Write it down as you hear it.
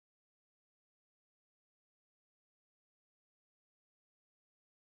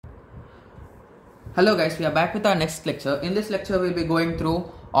Hello guys, we are back with our next lecture. In this lecture, we'll be going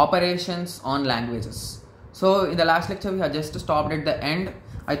through operations on languages. So in the last lecture, we have just stopped at the end.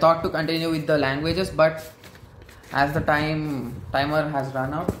 I thought to continue with the languages, but as the timer has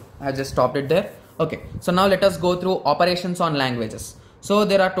run out, I have just stopped it there. Okay, so now let us go through operations on languages. So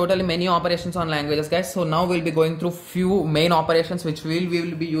there are totally many operations on languages, guys. So now we'll be going through few main operations which we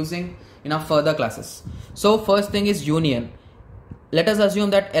will be using in our further classes. So first thing is union. Let us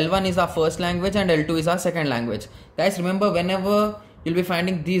assume that L1 is our first language and L2 is our second language. Guys, remember, whenever you'll be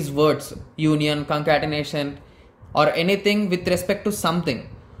finding these words, union, concatenation, or anything with respect to something,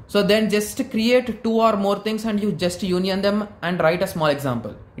 so then just create two or more things and you just union them and write a small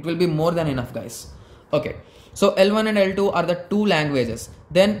example. It will be more than enough, guys. Okay, so L1 and L2 are the two languages.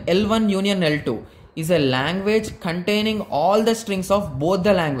 Then L1 union L2 is a language containing all the strings of both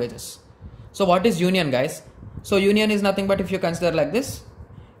the languages. So what is union, guys? So union is nothing but, if you consider like this,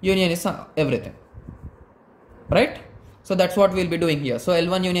 union is everything, right? So that's what we'll be doing here. So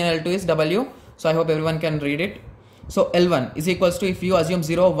L1 union L2 is W. So I hope everyone can read it. So L1 is equals to, if you assume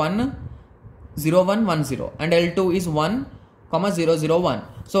 0, 1, 0, 1, 1, 0, and L2 is 1, 0, 0, 1.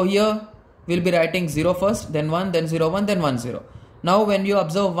 So here we'll be writing 0 first, then 1, then 0, 1, then 1, 0. Now when you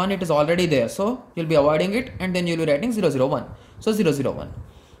observe 1, it is already there. So you'll be avoiding it and then you'll be writing 0, 0, 1. So 0, 0, 1.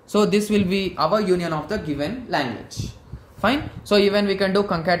 So this will be our union of the given language. Fine. So even we can do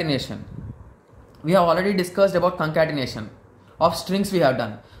concatenation. We have already discussed about concatenation of strings we have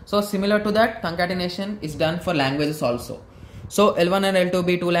done. So similar to that, concatenation is done for languages also. So L1 and L2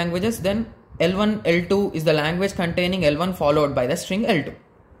 be two languages. Then L1, L2 is the language containing L1 followed by the string L2.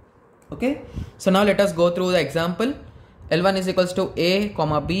 Okay. So now let us go through the example. L1 is equals to A,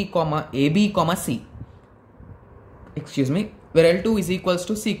 B, AB, C. Excuse me. Where L2 is equals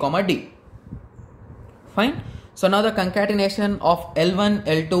to C, D. Fine. So now the concatenation of L1,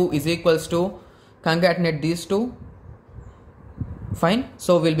 L2 is equals to, concatenate these two. Fine.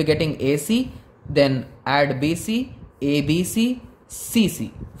 So we'll be getting AC, then add BC, ABC,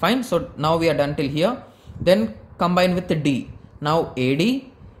 CC. Fine. So now we are done till here. Then combine with the D. Now AD,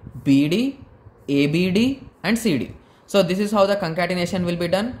 BD, ABD and CD. So this is how the concatenation will be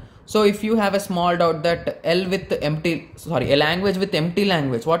done. So if you have a small doubt that a language with empty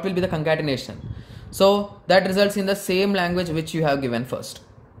language, what will be the concatenation? So that results in the same language which you have given first.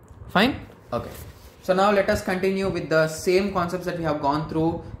 Fine. Okay. So now let us continue with the same concepts that we have gone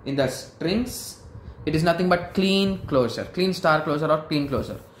through in the strings. It is nothing but clean closure, clean star closure or clean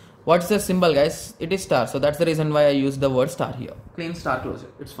closure. What's the symbol, guys? It is star. So that's the reason why I use the word star here. Clean star closure.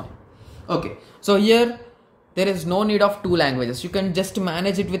 It's fine. Okay. So here, there is no need of two languages. You can just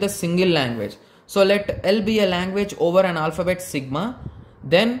manage it with a single language. So let L be a language over an alphabet sigma.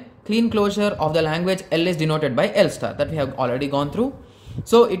 Then clean closure of the language L is denoted by L star, that we have already gone through.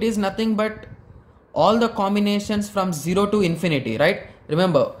 So it is nothing but all the combinations from 0 to infinity, right?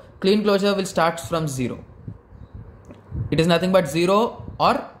 Remember, clean closure will start from 0. It is nothing but 0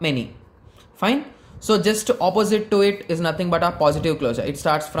 or many. Fine. So just opposite to it is nothing but a positive closure. It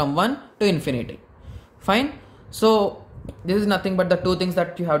starts from 1 to infinity. Fine. So this is nothing but the two things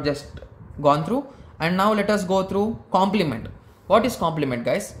that you have just gone through. And now let us go through complement. What is complement,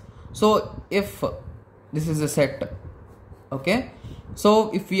 guys? So if this is a set, okay, so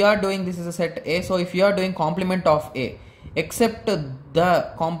if we are doing, this is a set A, so if you are doing complement of A, except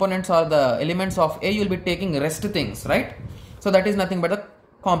the components or the elements of A, you will be taking rest things, right? So that is nothing but a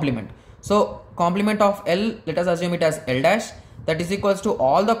complement. So complement of L, let us assume it as L dash, that is equals to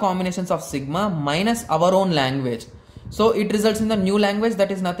all the combinations of sigma minus our own language. So it results in the new language,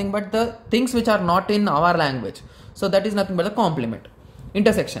 that is nothing but the things which are not in our language. So that is nothing but the complement.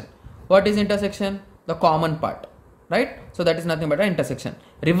 Intersection. What is intersection? The common part, right? So that is nothing but an intersection.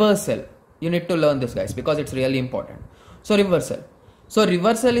 Reversal. You need to learn this, guys, because it's really important. So reversal. So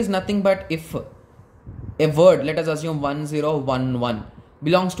reversal is nothing but if a word, let us assume 1011,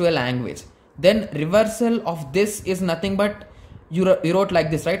 belongs to a language, then reversal of this is nothing but, you wrote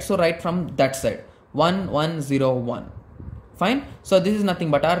like this, right? So write from that side, 1101. Fine. So this is nothing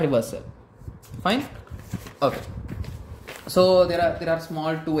but our reversal. Fine. Okay. So there are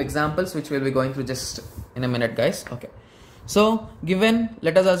small two examples which we'll be going through just in a minute, guys. Okay. So given,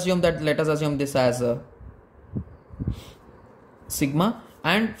 let us assume this as a sigma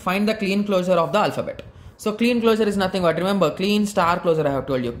and find the clean closure of the alphabet. So clean closure is nothing but, remember, clean star closure, I have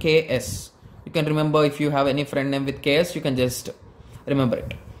told you, KS. You can remember, if you have any friend name with KS, you can just remember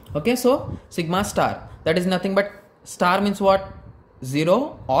it. Okay, so sigma star, that is nothing but, star means what?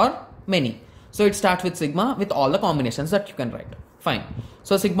 0 or many. So it starts with sigma with all the combinations that you can write. Fine.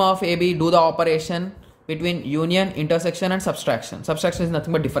 So sigma of AB, do the operation between union, intersection and subtraction. Subtraction is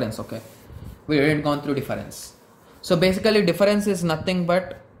nothing but difference, okay? We didn't gone through difference. So basically difference is nothing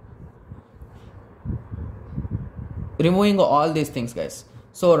but removing all these things, guys.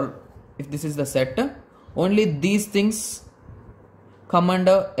 So if this is the set, only these things come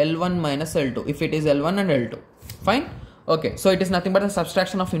under L1 minus L2 if it is L1 and L2. Fine. Okay, so it is nothing but a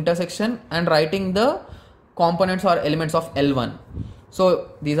subtraction of intersection and writing the components or elements of L1. So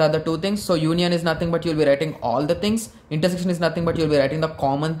these are the two things. So union is nothing but you'll be writing all the things. Intersection is nothing but you'll be writing the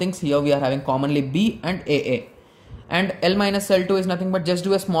common things. Here we are having commonly B and AA. And L minus L2 is nothing but just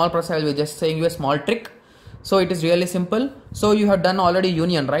do a small process. We're just saying you a small trick. So it is really simple. So you have done already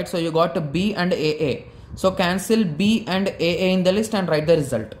union, right? So you got B and AA. So cancel B and AA in the list and write the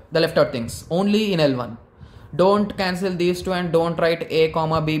result, the left out things, only in L1. Don't cancel these two and don't write A,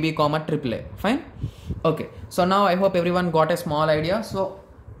 comma, BB, comma, AAA. Fine? Okay. So now I hope everyone got a small idea. So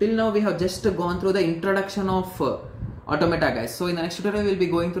till now we have just gone through the introduction of automata, guys. So in the next tutorial we'll be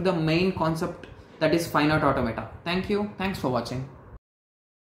going through the main concept, that is finite automata. Thank you. Thanks for watching.